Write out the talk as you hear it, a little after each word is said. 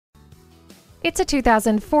It's a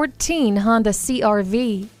 2014 Honda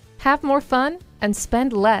CR-V. Have more fun and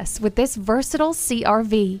spend less with this versatile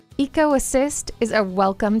CR-V. Eco Assist is a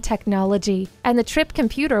welcome technology, and the trip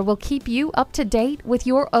computer will keep you up to date with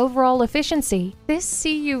your overall efficiency. This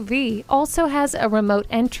CUV also has a remote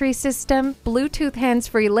entry system, Bluetooth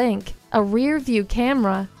hands-free link, a rear view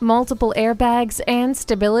camera, multiple airbags, and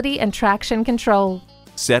stability and traction control.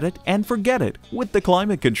 Set it and forget it with the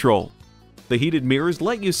climate control. The heated mirrors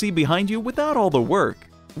let you see behind you without all the work.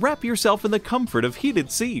 Wrap yourself in the comfort of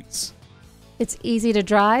heated seats. It's easy to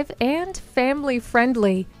drive and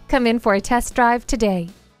family-friendly. Come in for a test drive today.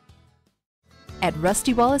 At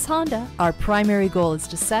Rusty Wallis Honda, our primary goal is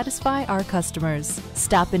to satisfy our customers.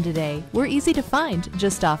 Stop in today. We're easy to find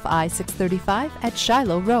just off I-635 at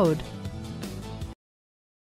Shiloh Road.